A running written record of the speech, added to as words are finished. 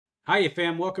Hiya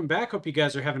fam, welcome back. Hope you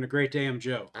guys are having a great day. I'm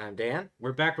Joe. I'm Dan.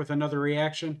 We're back with another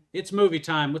reaction. It's movie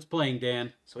time. What's playing,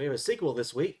 Dan? So we have a sequel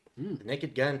this week. The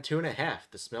Naked Gun 2.5,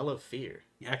 The Smell of Fear.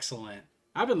 Excellent.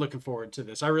 I've been looking forward to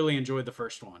this. I really enjoyed the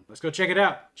first one. Let's go check it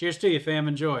out. Cheers to you, fam.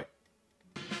 Enjoy.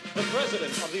 The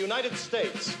President of the United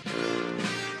States.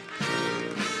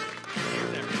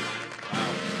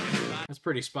 That's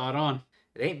pretty spot on.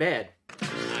 It ain't bad.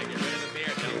 I get rid of the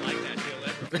beer. Don't like that deal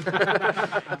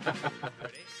ever.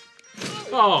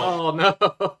 Oh, Oh, no.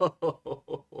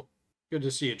 good to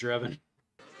see you, Drebin.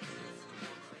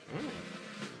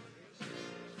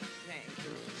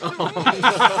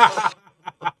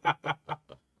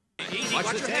 Easy, watch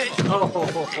the table.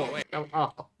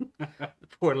 Oh, the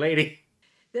poor lady.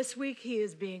 This week he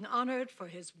is being honored for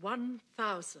his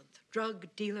 1,000th drug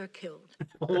dealer killed.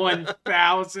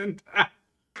 1,000.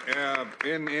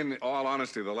 In all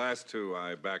honesty, the last two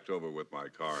I backed over with my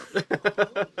car.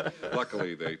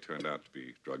 Luckily, they turned out to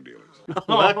be drug dealers.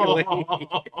 Luckily.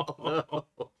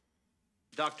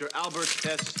 Dr. Albert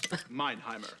S.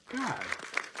 Meinheimer. God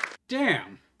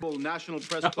damn. National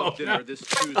Press Club dinner this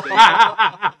Tuesday.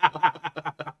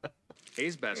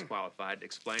 He's best qualified to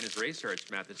explain his research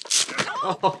methods.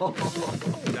 Oh.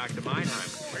 Dr.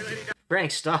 Meinheim.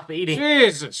 Frank, stop eating.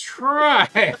 Jesus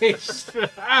Christ.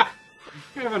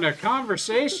 Having a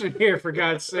conversation here, for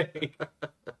God's sake.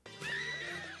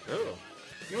 Oh.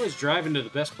 You're always driving to the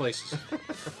best places.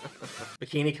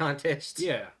 Bikini contest?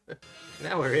 Yeah.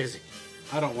 Now where is he?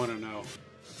 I don't want to know.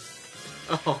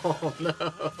 Oh, no.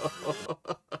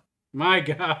 My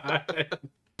God.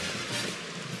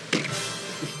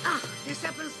 This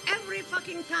happens every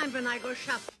fucking time when I go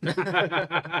shopping.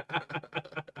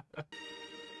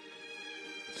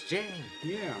 It's Jane.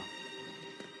 Yeah.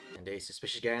 And a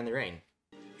suspicious guy in the rain.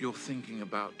 You're thinking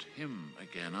about him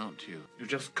again, aren't you? You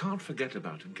just can't forget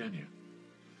about him, can you?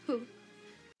 Who?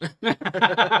 The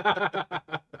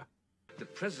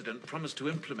president promised to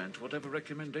implement whatever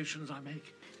recommendations I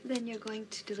make. Then you're going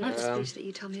to deliver the speech that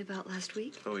you told me about last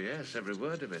week? Oh, yes, every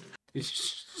word of it.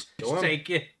 Just Go on.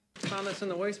 take it. Found this in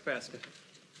the wastebasket.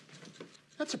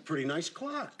 That's a pretty nice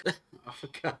clock. Oh, for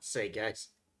God's sake, guys.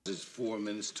 This is 4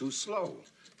 minutes too slow.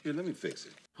 Here, let me fix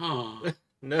it. Huh.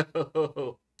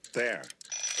 No. There.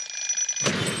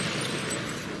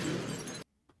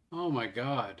 Oh my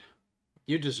God.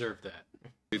 You deserve that.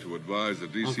 To advise the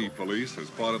D.C. police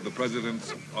as part of the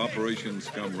president's Operation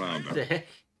Scum Roundup. The heck?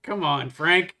 Come on,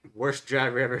 Frank. Worst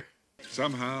driver ever.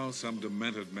 Somehow, some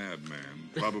demented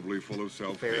madman, probably full of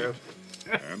self-hate,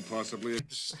 and possibly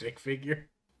Stick figure.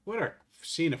 What a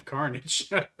scene of carnage.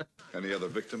 any other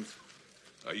victims.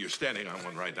 You're standing on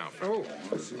one right now. Oh.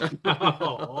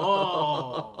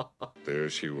 There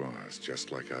she was,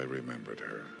 just like I remembered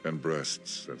her. And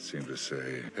breasts that seemed to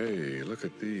say, hey, look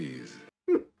at these.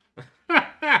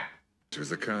 She was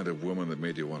the kind of woman that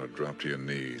made you want to drop to your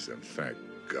knees and thank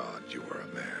God you were a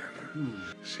man.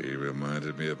 She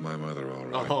reminded me of my mother, all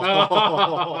right.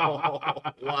 Oh,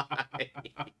 why?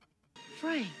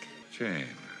 Frank, Jane,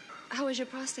 how was your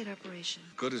prostate operation?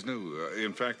 good as new.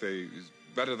 In fact,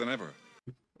 better than ever.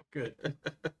 Good.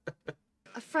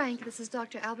 Frank, this is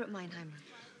Dr. Albert Meinheimer.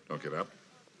 Don't get up.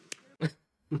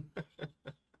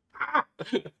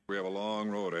 We have a long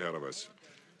road ahead of us.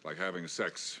 Like having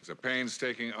sex. It's a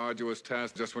painstaking, arduous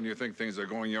task. Just when you think things are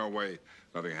going your way,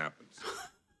 nothing happens.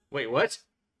 Wait, what?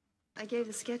 I gave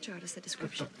the sketch artist a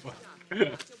description.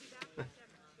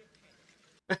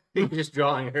 You're just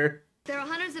drawing her. There are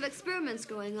hundreds of experiments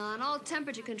going on, all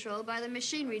temperature controlled by the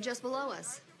machinery just below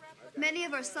us. Many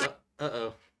of our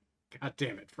Uh-oh. God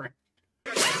damn it, Frank.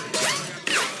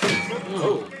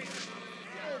 Oh.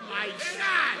 My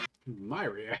God! My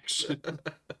reaction.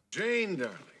 Jane,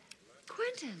 darling.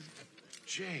 Quentin.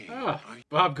 Jane. Ah,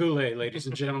 Bob Goulet, ladies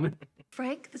and gentlemen.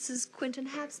 Frank, this is Quentin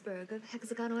Habsburg of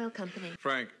Hexagon Oil Company.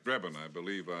 Frank Drebin, I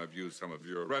believe I've used some of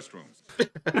your restrooms.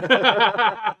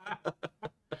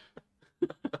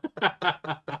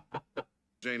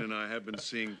 Jane and I have been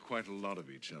seeing quite a lot of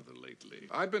each other lately.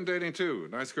 I've been dating too.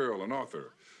 Nice girl, an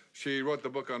author. She wrote the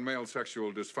book on male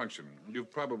sexual dysfunction.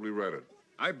 You've probably read it.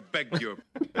 I beg you.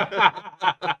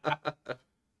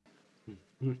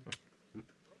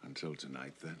 Until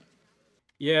tonight, then.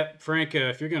 Yeah, Frank,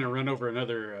 if you're going to run over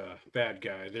another bad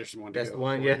guy, there's one to That's go the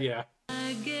one, for. yeah. Yeah.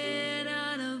 I get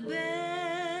out of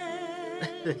bed.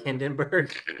 The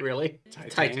Hindenburg? Really?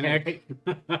 Titanic.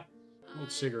 Old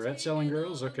cigarette selling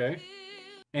girls, okay.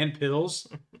 And pills.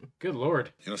 Good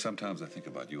Lord. You know, sometimes I think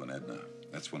about you and Edna.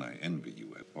 That's when I envy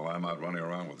you. While I'm out running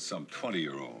around with some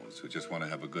 20-year-olds who just want to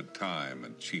have a good time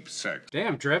and cheap sex.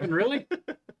 Damn, Drebin, really?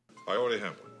 I already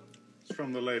have one. It's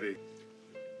from the lady.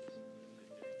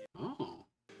 Oh.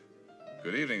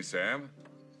 Good evening, Sam.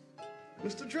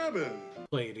 Mr. Drebin.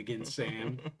 Play it again,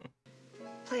 Sam.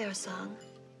 Play our song.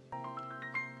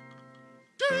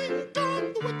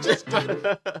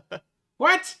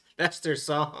 What? That's their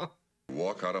song.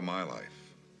 Walk out of my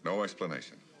life. No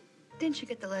explanation. Didn't you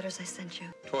get the letters I sent you?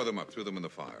 Tore them up, threw them in the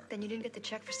fire. Then you didn't get the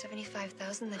check for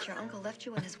 $75,000 that your uncle left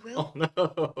you in his will? Oh,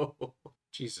 no.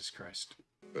 Jesus Christ.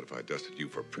 But if I dusted you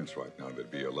for Prince right now, there'd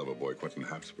be a lover boy Quentin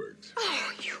Habsburgs.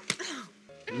 Oh, you...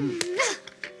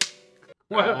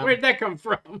 Where'd that come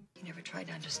from? You never tried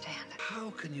to understand. How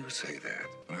can you say that?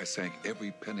 When I sank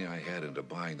every penny I had into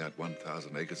buying that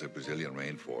 1,000 acres of Brazilian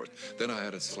rainforest, then I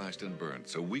had it slashed and burned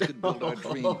so we could build our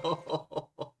dream.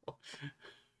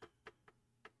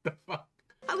 The fuck?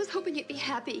 I was hoping you'd be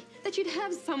happy, that you'd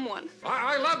have someone.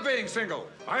 I love being single.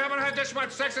 I haven't had this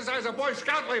much sex since I was a Boy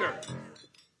Scout leader.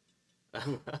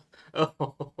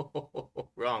 Oh,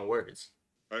 wrong words.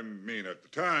 I mean, at the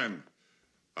time,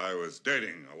 I was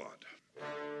dating a lot.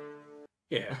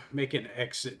 Yeah, make an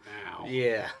exit now.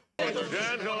 Yeah.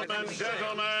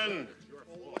 Gentlemen.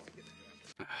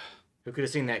 Who could have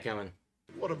seen that coming?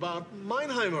 What about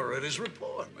Meinheimer and his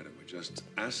report? Why don't we just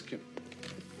ask him?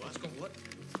 Ask him what?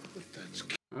 That's...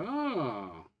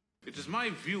 Oh. It is my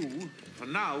view, for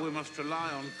now we must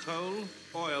rely on coal,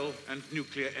 oil, and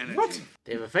nuclear energy. What?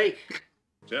 They have a fake.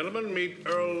 Gentlemen, meet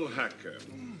Earl Hacker.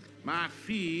 My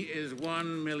fee is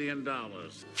 $1 million.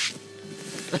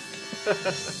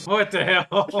 What the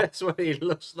hell? That's what he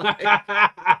looks like.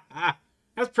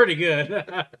 That's pretty good.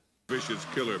 Vicious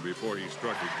killer before he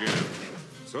struck again.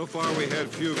 So far, we had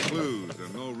few clues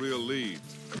and no real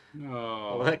leads.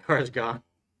 Oh, Oh. that car's gone.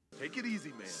 Take it easy,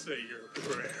 man. Say your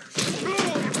prayers.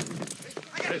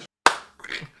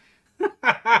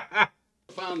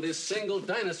 Found this single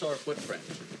dinosaur footprint.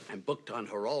 I'm booked on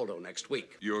Geraldo next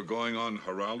week. You're going on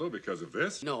Geraldo because of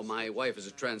this? No, my wife is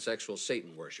a transsexual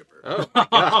Satan worshiper. Oh, my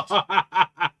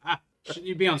God. Shouldn't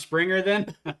you be on Springer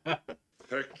then?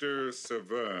 Hector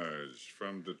Savage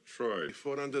from Detroit. He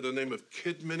fought under the name of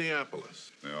Kid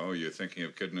Minneapolis. No, you're thinking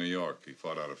of Kid New York. He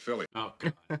fought out of Philly. Oh,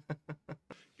 God.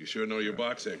 You sure know your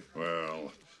boxing?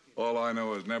 Well, all I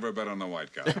know is never bet on the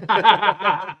white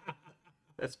guy.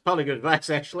 That's probably good advice,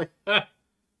 actually.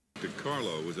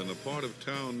 DiCarlo was in a part of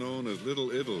town known as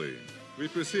Little Italy. We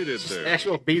proceeded there.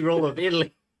 Actual B-roll of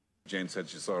Italy. Jane said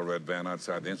she saw a red van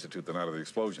outside the Institute the night of the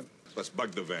explosion. Let's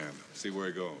bug the van, see where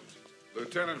it goes.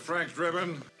 Lieutenant Frank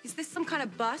Drebin. Is this some kind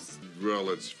of bus? Well,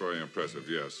 it's very impressive,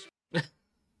 yes.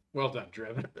 Well done,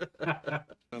 Drebin.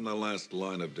 On the last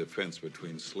line of defense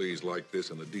between sleaze like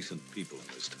this and the decent people in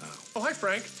this town. Oh, hi,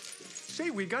 Frank. Say,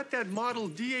 we got that model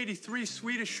D83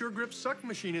 Swedish Sure Grip suck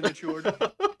machine in that you ordered.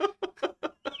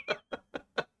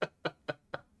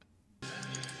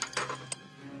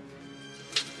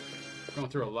 Going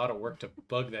through a lot of work to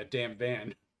bug that damn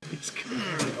van. He's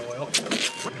covered in oil.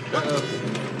 Uh-oh.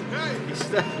 He's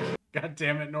stuck. God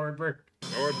damn it, Nordberg.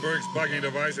 Nordberg's bugging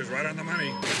device is right on the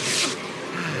money.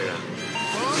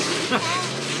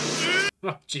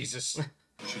 Oh, Jesus.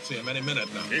 Should see him any minute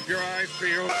now. Keep your eyes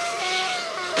peeled.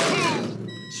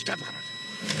 Step on it.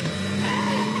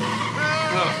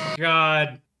 Oh,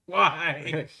 God.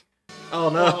 Why? Oh,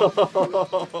 no.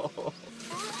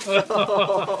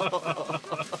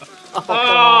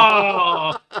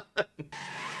 Oh!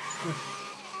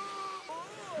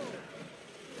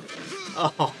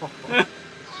 Oh.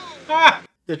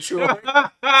 Detroit.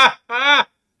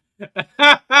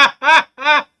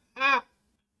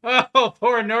 Oh,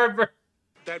 poor Norbert.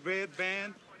 That red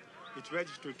van, it's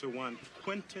registered to one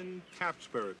Quentin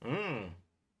Habsburg.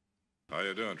 How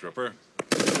you doing, Trooper?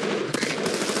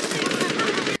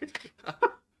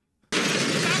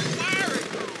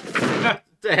 What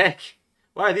the heck?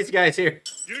 Why are these guys here?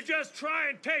 You just try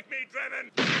and take me,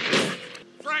 Drebin.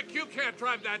 Frank, you can't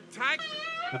drive that tank.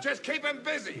 Just keep him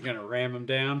busy. You're gonna ram him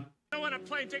down? I want a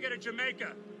plane ticket to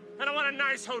Jamaica. And I want a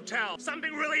nice hotel.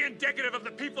 Something really indicative of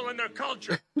the people and their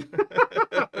culture.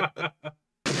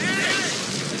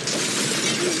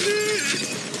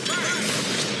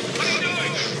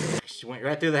 She went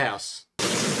right through the house.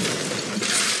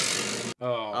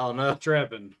 Oh no.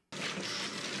 Drebin.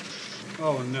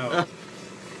 Oh, no.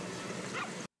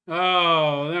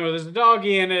 Oh, no, there's a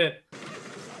doggy in it.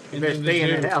 There's the bee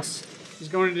in zoo. the house. He's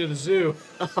going into the zoo.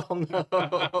 Oh, no.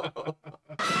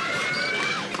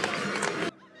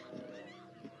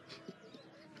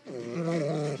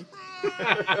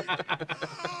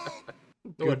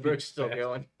 Nordberg's still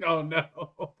going. Oh, no.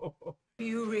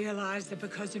 You realize that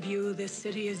because of you, this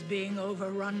city is being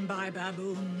overrun by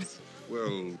baboons.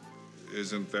 Well,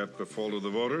 isn't that the fault of the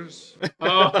voters?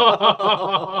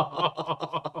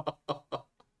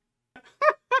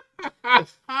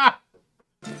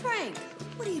 Frank,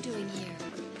 you doing here?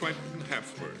 Quentin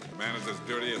Hepsburg. Man is as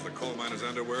dirty as the coal miner's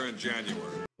underwear in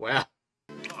January. Wow.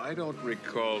 I don't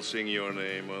recall seeing your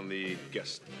name on the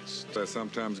guest list. I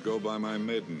sometimes go by my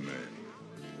maiden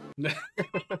name.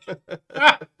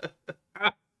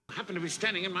 Happen to be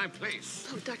standing in my place.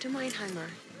 Oh, Dr. Meinheimer.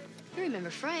 You remember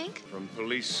Frank? From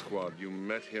Police Squad, you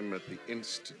met him at the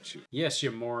Institute. Yes,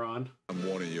 you moron. I'm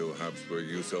warning you, Habsburg,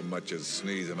 you so much as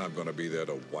sneeze and I'm gonna be there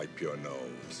to wipe your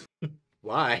nose.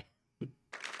 Why?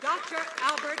 Dr.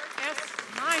 Albert S.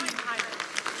 Meinheimer.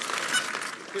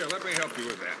 Here, let me help you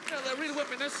with that. No, they're really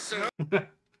whipping this.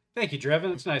 Thank you,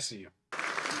 Drebin. It's nice of you.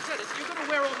 Said it. You're gonna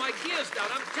wear all my gears down.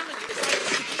 I'm telling you.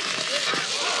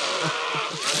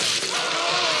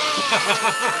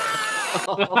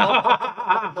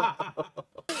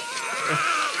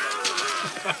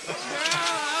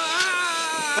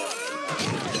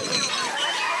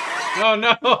 Oh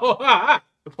no!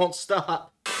 It won't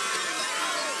stop.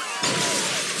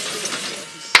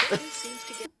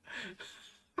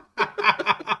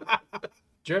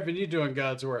 Drebin, you doing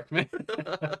God's work, man.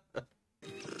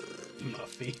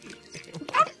 Muffy.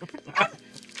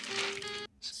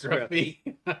 Scruffy.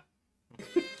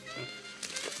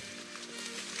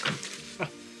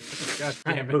 God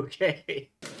damn it. Okay.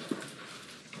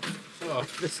 Oh.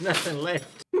 There's nothing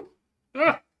left.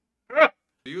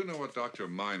 Do you know what Dr.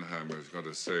 Meinheimer is going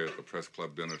to say at the press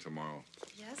club dinner tomorrow?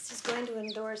 Yes, he's going to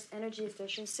endorse energy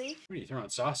efficiency. What are you throwing,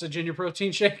 sausage in your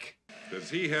protein shake? Does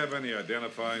he have any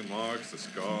identifying marks, a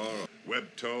scar,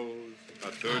 webbed toes, a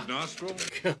third nostril?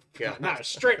 God. Not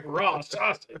straight raw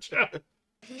sausage.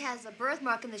 He has a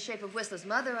birthmark in the shape of Whistler's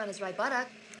mother on his right buttock.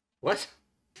 What?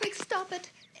 Frank, stop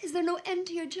it. Is there no end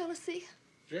to your jealousy?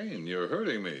 Jane, you're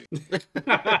hurting me.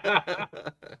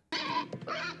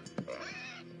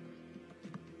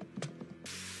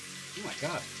 Oh my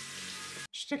God.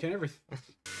 She's taking everything.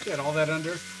 She had all that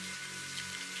under.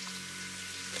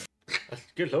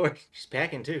 Good Lord. She's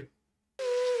packing too.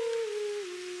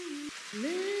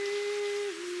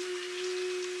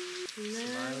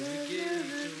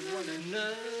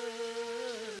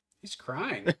 He's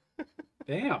crying.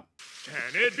 Damn.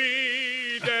 Can it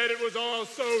be that it was all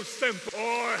so simple?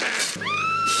 Or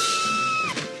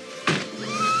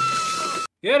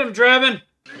Get him, Drebin!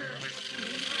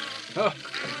 Oh.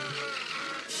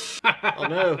 Oh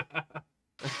no.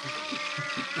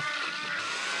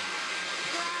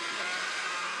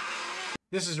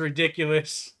 This is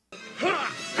ridiculous. Oh,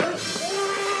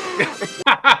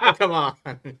 come on.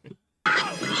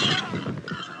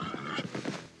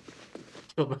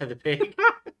 Killed by the pig.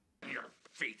 your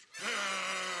feet.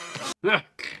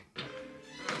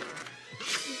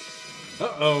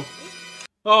 Uh-oh.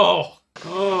 Oh.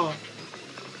 Oh.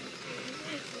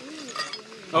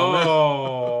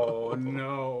 Oh,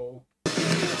 no.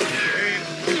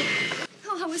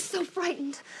 Oh, I was so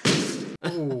frightened.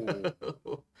 Ooh.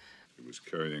 He was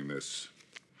carrying this.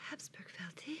 Habsburg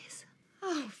Valdez?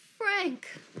 Oh, Frank.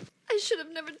 I should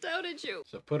have never doubted you.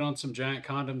 So put on some giant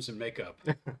condoms and makeup.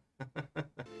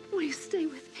 Will you stay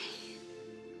with me?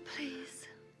 Please.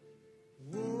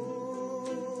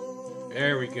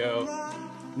 There we go.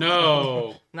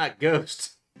 No. Not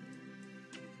ghosts.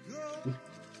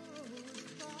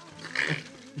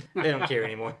 They don't care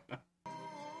anymore.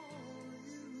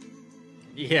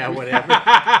 Yeah, whatever.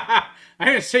 I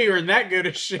didn't say you were in that good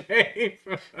a shape.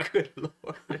 Good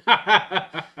Lord.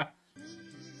 I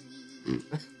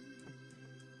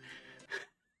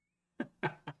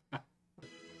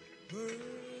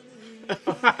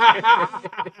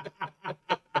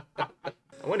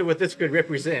wonder what this could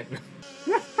represent.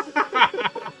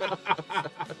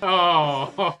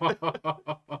 Oh.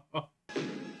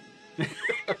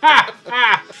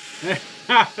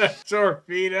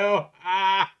 Torpedo.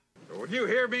 Ah. When you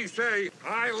hear me say,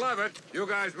 I love it, you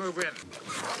guys move in.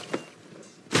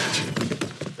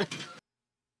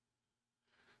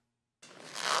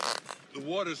 The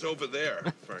water's over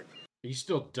there, Frank. He's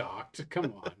still docked.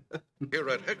 Come on. Here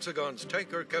at Hexagon's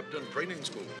Tanker Captain Training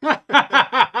School.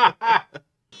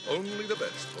 Only the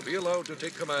best will be allowed to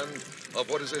take command of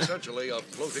what is essentially a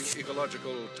floating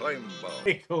ecological time bomb.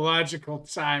 Ecological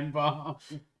time bomb.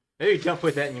 Hey, don't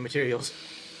put that in your materials.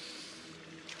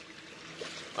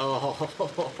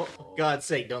 Oh, God's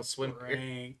sake, don't swim here.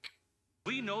 Frank.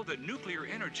 We know that nuclear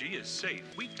energy is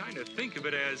safe. We kind of think of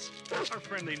it as our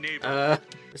friendly neighbor.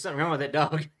 There's something wrong with that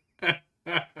dog.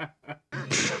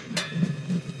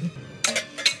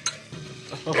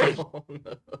 Oh,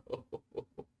 no.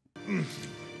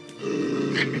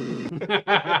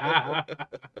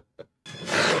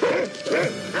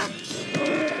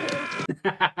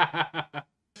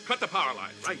 Cut the power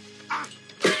line, right?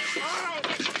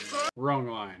 Wrong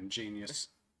line, genius.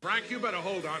 Frank, you better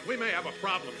hold on. We may have a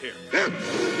problem here.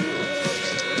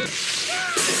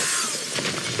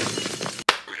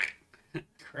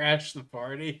 Crash the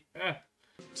party.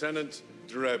 Lieutenant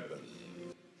Drebin.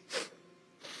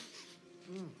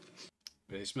 Do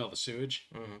they smell the sewage?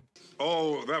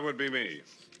 Oh, that would be me.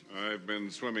 I've been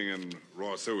swimming in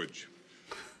raw sewage.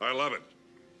 I love it.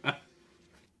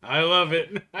 I love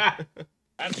it.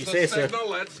 That's You the say so. signal.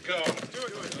 Let's go.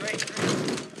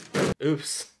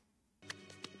 Oops.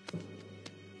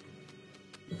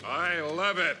 I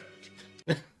love it.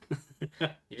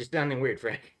 You're just sounding weird,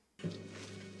 Frank.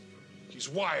 He's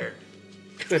wired.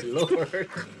 Good lord.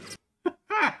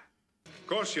 Of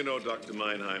course you know Dr.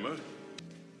 Meinheimer.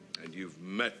 And you've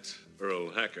met Earl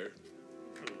Hacker.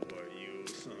 Who are you,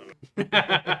 son of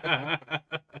a...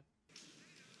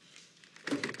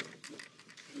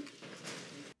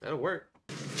 That'll work.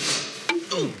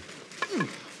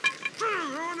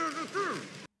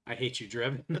 I hate you,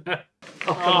 Drebin.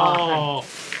 Oh, come on.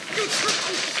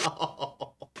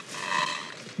 Oh.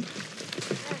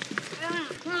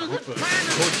 I hope a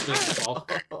torch doesn't fall.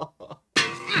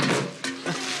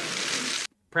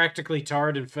 Practically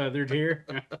tarred and feathered here.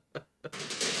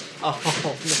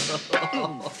 Oh,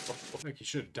 no. I think he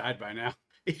should have died by now.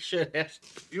 He should have.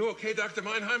 You okay, Dr.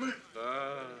 Meinheimer?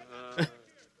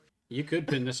 You could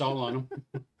pin this all on him.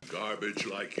 Garbage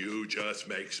like you just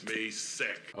makes me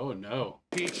sick. Oh, no.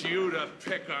 Teach you to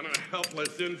pick on a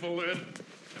helpless invalid.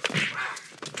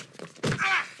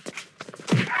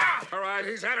 All right,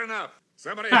 he's had enough.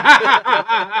 Somebody.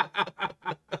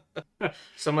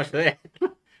 So much for that.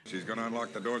 She's gonna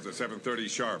unlock the doors at 7:30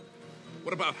 sharp.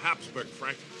 What about Habsburg,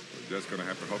 Frank? We're just gonna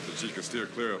have to hope that she can steer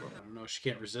clear of him. I don't know. She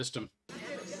can't resist him.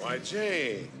 Why,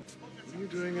 Jane, what are you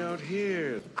doing out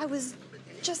here? I was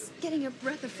just getting a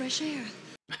breath of fresh air.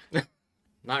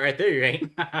 Not right there, you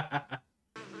ain't.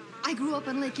 I grew up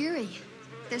on Lake Erie.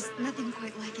 There's nothing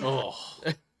quite like it. Oh.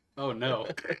 Oh, no.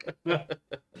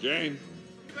 Jane.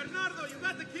 Bernardo, you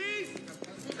got the keys?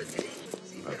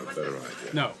 I have a better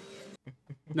idea. No.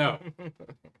 No.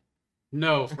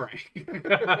 No, Frank.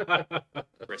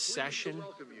 Recession,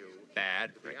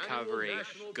 bad. Recovery,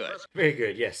 good. Very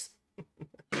good, yes.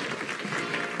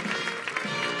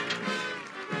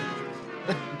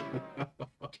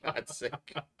 God's sake.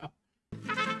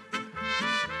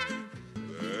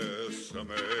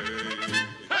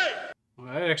 Hey! Well,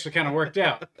 that actually kind of worked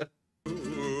out. Wait,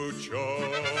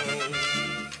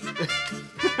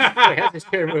 how's this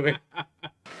chair moving?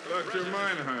 Dr.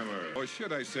 Meinheimer. Or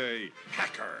should I say,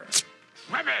 Hacker.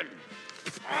 Women!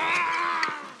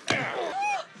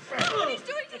 What he's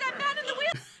doing to that man in the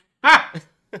wheel? Ha!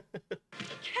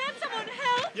 Can someone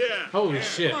help? Yeah. Holy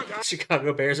shit.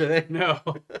 Chicago Bears are they? No.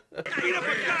 Beat up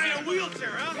a guy in a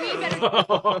wheelchair,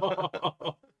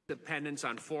 huh? Dependence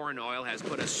on foreign oil has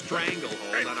put a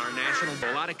stranglehold on our national.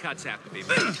 A lot of cuts have to be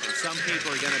made. Some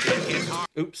people are going to be hit hard.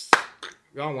 Oops.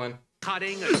 Wrong one.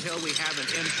 Cutting until we have an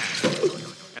impact.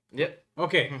 Yep.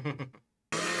 Okay.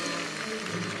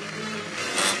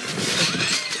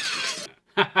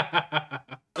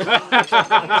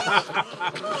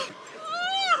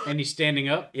 And he's standing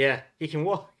up? Yeah, he can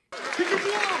walk. He can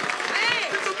walk! Hey!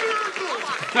 It's a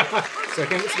miracle! So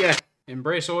can this guy.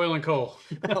 Embrace oil and coal.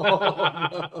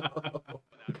 Oh,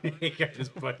 no. He got his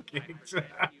butt kicked.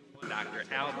 Dr.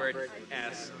 Albert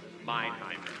S.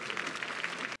 Meinheimer.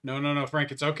 No,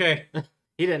 Frank, it's okay.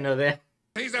 He didn't know that.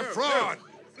 He's a fraud!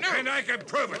 And I can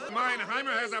prove it.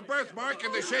 Meinheimer has a birthmark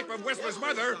in the shape of Whistler's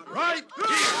mother right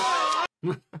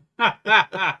here.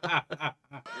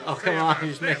 Oh, come on.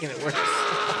 You're just making it worse.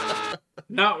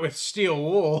 Not with steel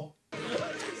wool.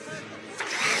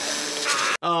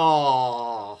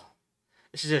 Oh.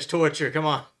 This is just torture. Come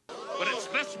on. But it's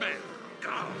this man.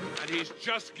 And he's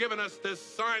just given us this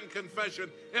signed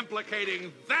confession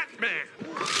implicating that man.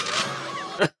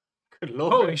 Good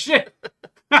lord. Holy shit.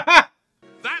 That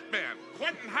man,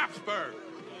 Quentin Habsburg.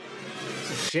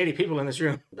 Some shady people in this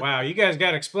room. Wow, you guys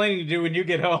got explaining to do when you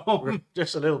get home.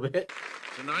 Just a little bit.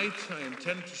 Tonight, I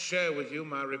intend to share with you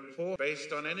my report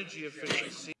based on energy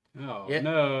efficiency. Oh, Yep.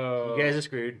 no. You guys are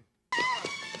screwed.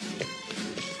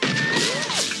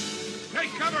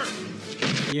 Take cover!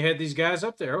 You had these guys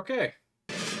up there. Okay.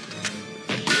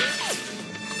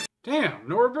 Damn,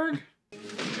 Norberg.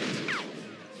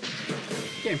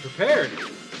 Came prepared.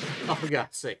 Oh, for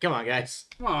God's sake. Come on, guys.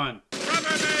 Come on.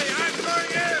 Cover me! I'm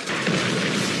going in!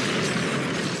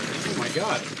 Oh, my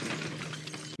God.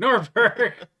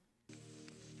 Norberg.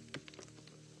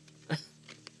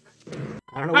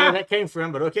 I don't know where that came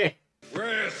from, but okay.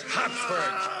 Where's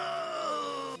Habsburg?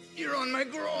 You're on my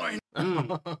groin.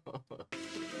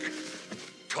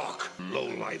 Talk,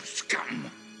 low-life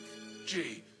scum.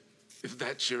 Gee, If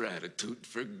that's your attitude,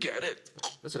 forget it.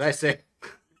 That's what I say.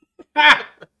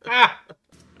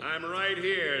 I'm right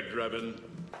here, Drebin.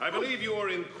 I believe you are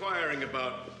inquiring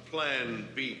about Plan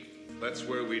B. That's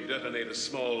where we detonate a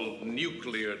small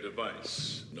nuclear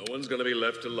device. No one's gonna be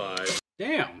left alive.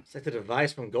 Damn. It's like the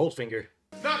device from Goldfinger.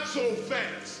 Not so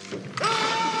fast!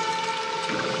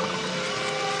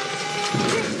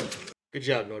 Good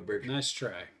job, Nordberg. Nice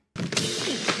try.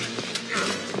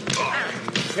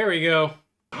 There we go.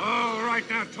 All right,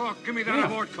 now talk. Give me that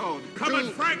abort code. Come on,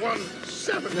 Frank.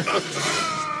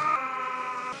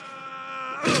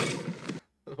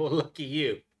 1-7. Well, lucky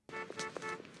you.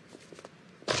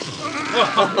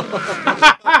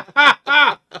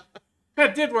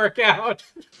 That did work out.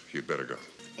 You'd better go.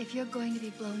 If you're going to be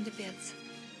blown to bits,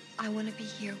 I want to be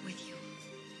here with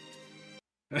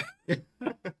you.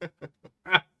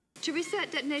 To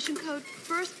reset detonation code,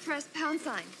 first press #.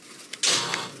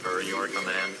 Per your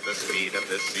command, the speed of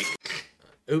this sequence.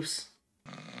 Oops.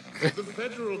 The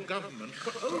federal government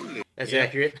only. That's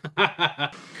accurate.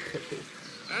 What?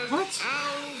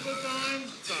 Albert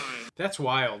Einstein. That's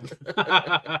wild.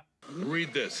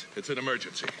 Read this. It's an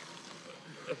emergency.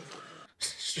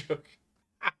 Stroke.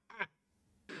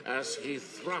 As he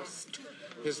thrust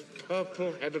his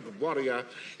purple-headed warrior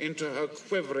into her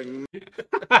quivering...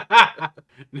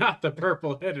 Not the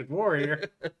purple-headed warrior.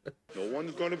 No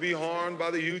one's gonna be harmed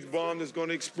by the huge bomb that's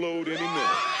gonna explode any minute.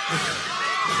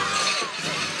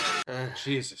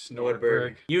 Jesus, Nordberg.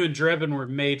 Nordberg. You and Drebin were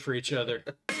made for each other.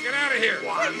 Get out of here!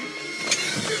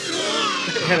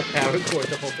 Had a power cord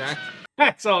the whole time.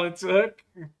 That's all it took.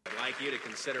 I'd like you to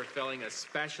consider filling a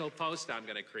special post I'm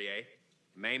going to create.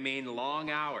 May mean long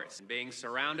hours and being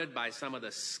surrounded by some of the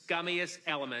scummiest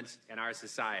elements in our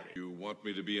society. You want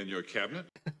me to be in your cabinet?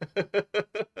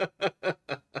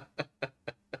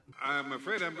 I'm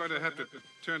afraid I'm going to have to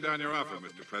turn down your offer,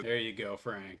 Mr. President. There you go,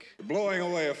 Frank. Blowing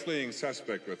away a fleeing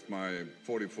suspect with my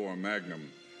 .44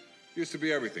 Magnum used to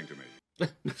be everything to me.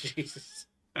 Jesus.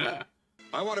 I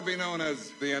want to be known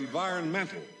as the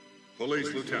Environmental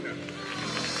Police Lieutenant.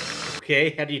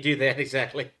 Okay, how do you do that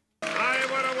exactly? I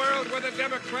want a world where the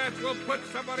Democrats will put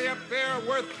somebody up there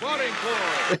worth voting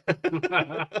for.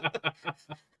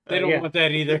 They don't want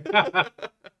that either. I want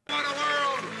a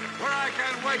world where I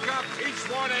can wake up each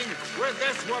morning with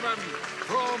this woman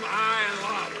whom I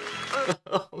love.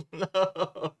 Oh,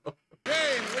 no.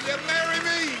 Jane, will you marry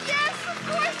me? Yes, of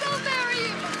course I'll marry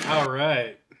you. All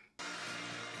right.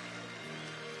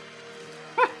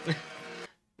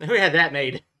 Who had that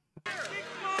made?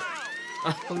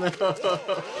 Oh, no.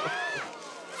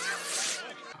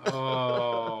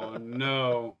 Oh,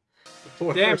 no.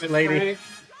 Poor Damn first it, lady. Frank.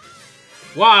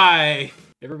 Why?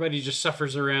 Everybody just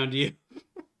suffers around you.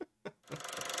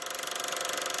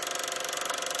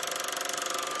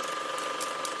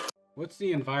 What's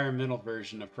the environmental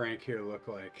version of Frank here look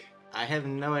like? I have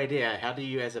no idea. How do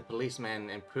you, as a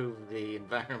policeman, improve the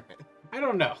environment? I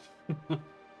don't know.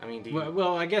 I mean, do you...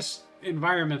 Well, I guess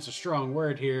environment's a strong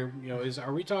word here. You know,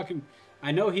 are we talking?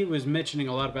 I know he was mentioning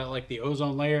a lot about like the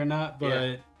ozone layer, or not, but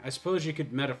Yeah. I suppose you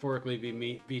could metaphorically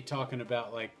be talking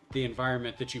about like the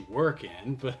environment that you work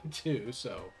in, but too.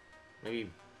 So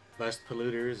maybe bust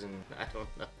polluters, and I don't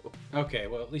know. okay,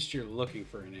 well at least you're looking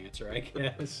for an answer, I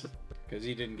guess, because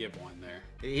he didn't give one there.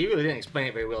 He really didn't explain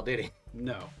it very well, did he?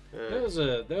 No, that was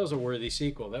a worthy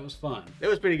sequel. That was fun. It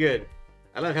was pretty good.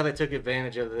 I love how they took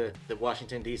advantage of the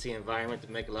Washington, D.C. environment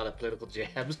to make a lot of political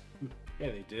jabs.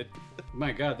 Yeah, they did.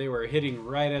 My God, they were hitting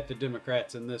right at the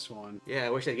Democrats in this one. Yeah, I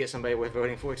wish they'd get somebody worth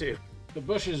voting for, too. The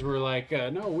Bushes were like,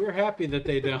 no, we're happy that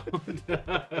they don't.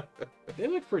 They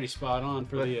look pretty spot on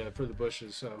for the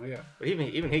Bushes, so yeah. But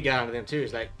even he got onto them, too.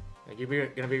 He's like, you're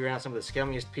going to be around some of the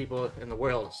scummiest people in the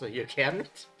world, so your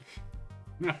cabinet?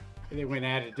 They went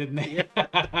at it, didn't they?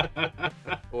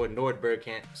 Or Nordberg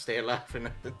can't stay alive for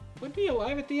nothing. Wasn't he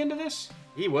alive at the end of this?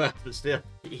 He was, but still.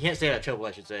 He can't stay out of trouble,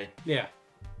 I should say. Yeah.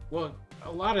 Well,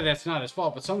 a lot of that's not his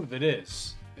fault, but some of it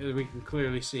is, as we can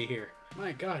clearly see here.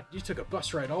 My God, you took a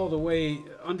bus ride all the way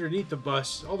underneath the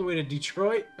bus, all the way to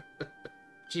Detroit?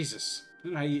 Jesus. I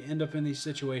don't know how you end up in these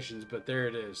situations, but there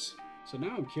it is. So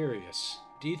now I'm curious.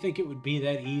 Do you think it would be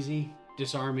that easy,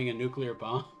 disarming a nuclear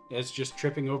bomb? As just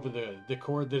tripping over the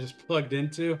cord that it's plugged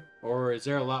into? Or is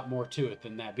there a lot more to it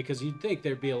than that? Because you'd think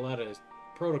there'd be a lot of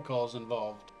protocols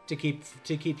involved to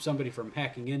keep somebody from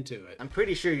hacking into it. I'm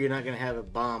pretty sure you're not going to have a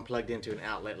bomb plugged into an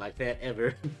outlet like that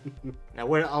ever. Now,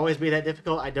 would it always be that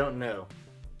difficult? I don't know.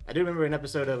 I do remember an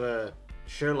episode of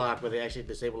Sherlock where they actually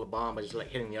disabled a bomb by just like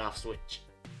hitting the off switch.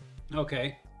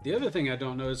 Okay. The other thing I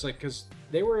don't know is like, because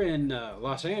they were in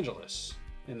Los Angeles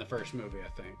in the first movie, I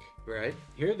think. Right.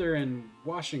 Here they're in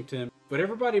Washington. But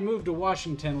everybody moved to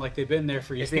Washington like they've been there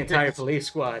for years. It's the entire police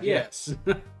squad. Yes.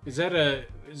 Is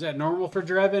that normal for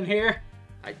Drebin here?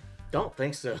 I don't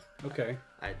think so. Okay.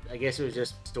 I guess it was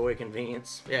just story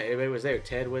convenience. Yeah, everybody was there.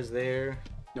 Ted was there.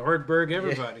 Nordberg,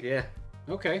 everybody. Yeah.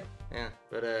 Okay. Yeah,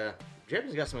 but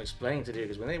Drebin's got some explaining to do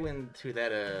because when they went to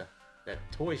that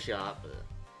toy shop,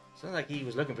 sounds like he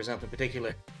was looking for something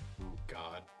particular. Oh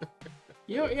God.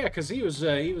 Yeah, because he was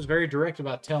very direct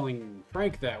about telling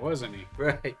Frank that, wasn't he?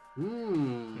 Right.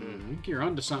 I think you're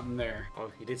onto something there.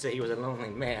 Well, he did say he was a lonely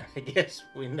man. I guess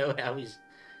we know how he's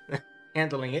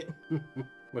handling it.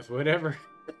 With whatever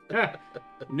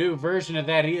new version of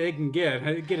that he can get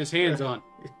his hands on.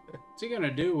 What's he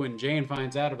gonna do when Jane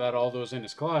finds out about all those in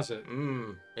his closet?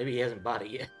 Maybe he hasn't bought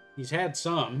it yet. He's had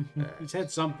some. He's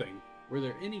had something. Were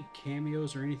there any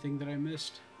cameos or anything that I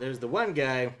missed? There's the one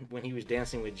guy when he was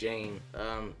dancing with Jane.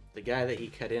 The guy that he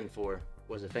cut in for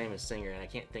was a famous singer, and I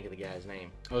can't think of the guy's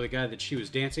name. Oh, the guy that she was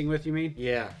dancing with, you mean?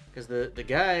 Yeah, because the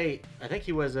guy, I think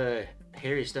he was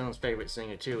Harry Stone's favorite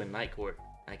singer too in Night Court.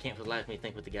 I can't for the life of me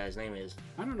think what the guy's name is.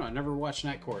 I don't know. I never watched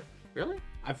Night Court. Really?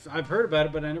 I've heard about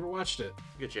it, but I never watched it.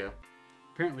 Good show.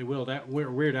 Apparently,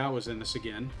 Weird Al was in this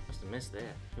again. Must have missed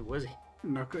that. Who was he?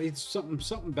 No, it's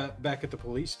something back at the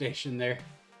police station there.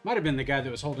 Might have been the guy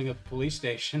that was holding up the police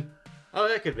station. Oh,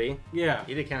 that could be. Yeah.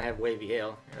 He did kind of have wavy hair.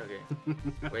 Okay.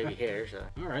 Wavy hair, so.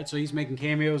 All right, so he's making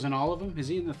cameos in all of them. Is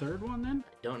he in the third one then?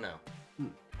 I don't know.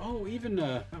 Oh, even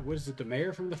what is it? The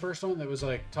mayor from the first one that was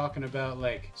like talking about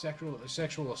like sexual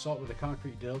assault with a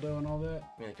concrete dildo and all that.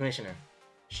 I mean, the commissioner.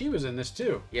 She was in this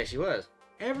too. Yeah, she was.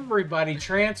 Everybody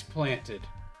transplanted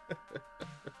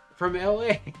from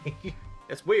LA.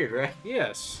 That's weird, right?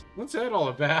 Yes. What's that all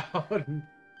about?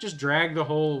 Just drag the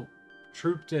whole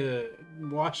troop to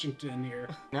Washington here.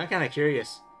 Now I'm kind of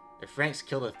curious. If Frank's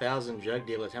killed 1,000 drug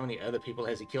dealers, how many other people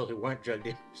has he killed who weren't drug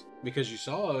dealers? Because you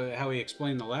saw how he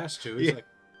explained the last two. He's like,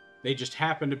 they just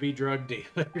happened to be drug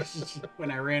dealers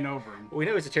when I ran over him. Well, we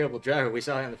know he's a terrible driver. We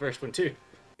saw it in the first one too.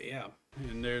 Yeah,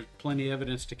 and there's plenty of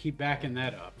evidence to keep backing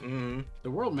that up. The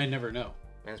world may never know.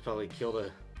 Man's probably killed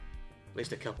at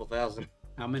least a couple thousand.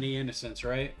 How many innocents,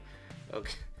 right?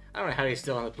 Okay. I don't know how he's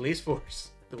still on the police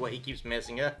force. The way he keeps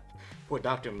messing up. Poor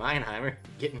Dr. Meinheimer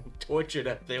getting tortured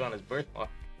up there on his birthmark.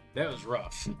 That was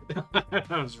rough. That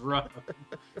was rough.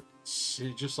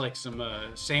 Just like some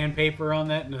sandpaper on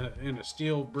that and a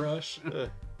steel brush.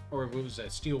 Or what was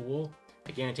that, steel wool?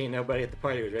 I guarantee nobody at the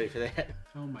party was ready for that.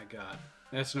 Oh my God.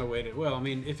 That's no way to... Well, I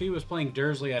mean, if he was playing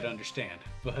Dursley, I'd understand.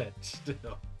 But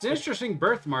still. It's an interesting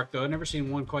birthmark, though. I've never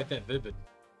seen one quite that vivid.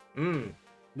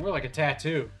 More like a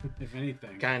tattoo, if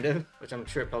anything. Kind of. Which I'm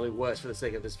sure it probably was for the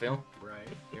sake of this film. Right.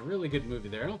 A really good movie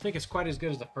there. I don't think it's quite as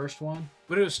good as the first one,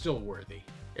 but it was still worthy.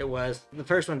 It was. The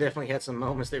first one definitely had some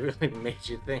moments that really made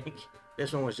you think.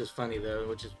 This one was just funny, though,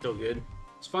 which is still good.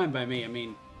 It's fine by me. I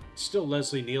mean, it's still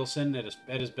Leslie Nielsen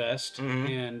at his best,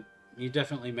 and he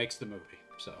definitely makes the movie.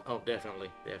 So. Oh, definitely.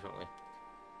 Definitely.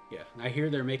 Yeah. I hear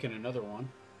they're making another one,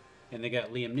 and they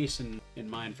got Liam Neeson in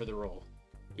mind for the role.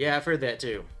 Yeah, I've heard that,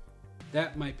 too.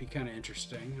 That might be kind of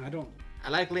interesting. I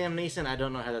like Liam Neeson. I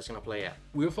don't know how that's going to play out.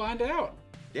 We'll find out.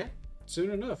 Yeah.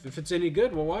 Soon enough. If it's any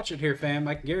good, we'll watch it here, fam.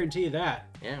 I can guarantee you that.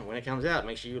 Yeah, when it comes out,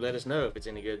 make sure you let us know if it's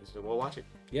any good, so we'll watch it.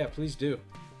 Yeah, please do.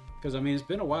 Because, I mean, it's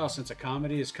been a while since a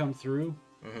comedy has come through.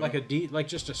 Like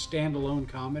just a standalone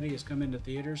comedy has come into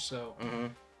theaters, so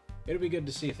it'll be good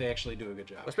to see if they actually do a good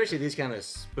job. Especially these kind of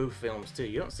spoof films, too.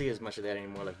 You don't see as much of that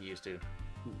anymore like you used to.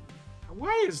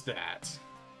 Why is that?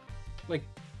 Like,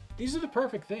 these are the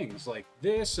perfect things, like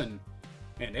this and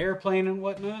Airplane and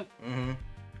whatnot.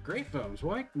 Great films.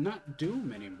 Why not do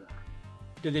them anymore?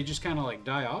 Did they just kind of like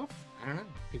die off? I don't know.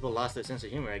 People lost their sense of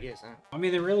humor, I guess, huh? I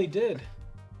mean, they really did.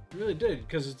 They really did,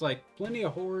 because it's like plenty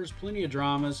of horrors, plenty of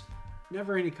dramas.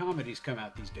 Never any comedies come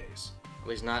out these days. At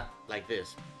least not like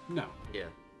this. No. Yeah.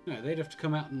 No, they'd have to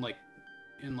come out in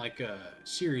like a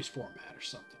series format or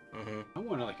something. I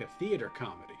want like a theater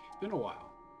comedy. It's been a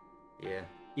while. Yeah.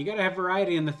 You gotta have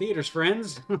variety in the theaters,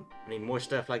 friends. I need more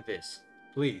stuff like this.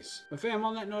 Please. But fam,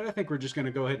 on that note, I think we're just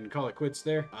gonna go ahead and call it quits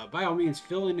there. By all means,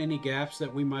 fill in any gaps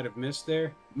that we might have missed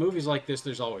there. Movies like this,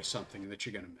 there's always something that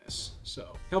you're gonna miss.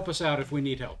 So help us out if we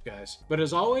need help, guys. But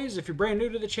as always, if you're brand new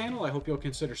to the channel, I hope you'll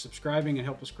consider subscribing and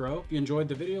help us grow. If you enjoyed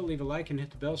the video, leave a like and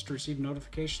hit the bells to receive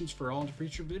notifications for all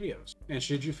future videos. And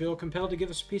should you feel compelled to give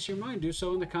us a piece of your mind, do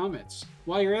so in the comments.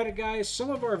 While you're at it, guys, some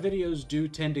of our videos do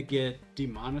tend to get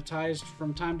demonetized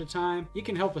from time to time. You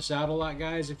can help us out a lot,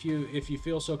 guys, if you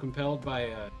feel so compelled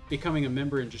by becoming a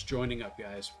member and just joining up,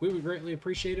 guys. We would greatly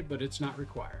appreciate it, but it's not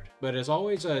required. But as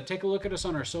always, take a look at us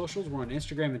on our socials. We're on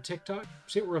Instagram and TikTok.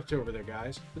 See what we're up to over there,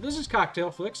 guys. But this is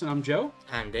Cocktail Flicks, and I'm Joe.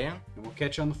 I'm Dan. And we'll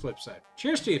catch you on the flip side.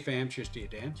 Cheers to you, fam. Cheers to you,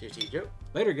 Dan. Cheers to you, Joe.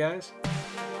 Later, guys.